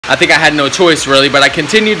I think I had no choice really, but I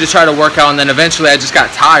continued to try to work out, and then eventually I just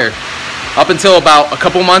got tired. Up until about a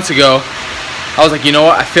couple months ago, I was like, you know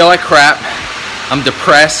what, I feel like crap. I'm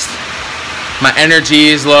depressed. My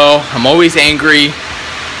energy is low. I'm always angry.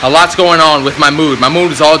 A lot's going on with my mood. My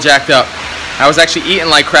mood is all jacked up. I was actually eating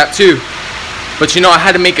like crap too. But you know, I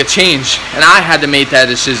had to make a change, and I had to make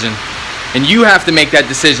that decision. And you have to make that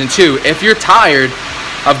decision too. If you're tired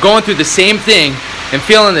of going through the same thing and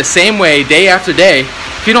feeling the same way day after day,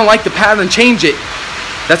 if you don't like the pattern, change it.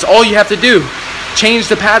 That's all you have to do. Change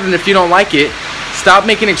the pattern if you don't like it. Stop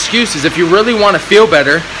making excuses. If you really want to feel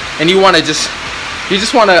better and you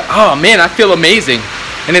just want to, oh man, I feel amazing.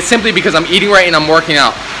 And it's simply because I'm eating right and I'm working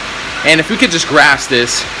out. And if we could just grasp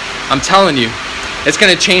this, I'm telling you, it's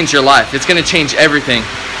going to change your life. It's going to change everything.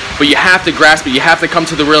 But you have to grasp it. You have to come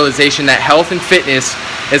to the realization that health and fitness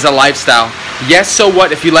is a lifestyle. Yes, so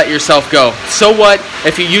what if you let yourself go? So what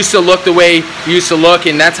if you used to look the way you used to look,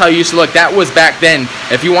 and that's how you used to look? That was back then.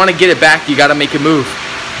 If you want to get it back, you got to make a move.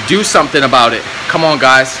 Do something about it. Come on,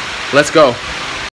 guys. Let's go.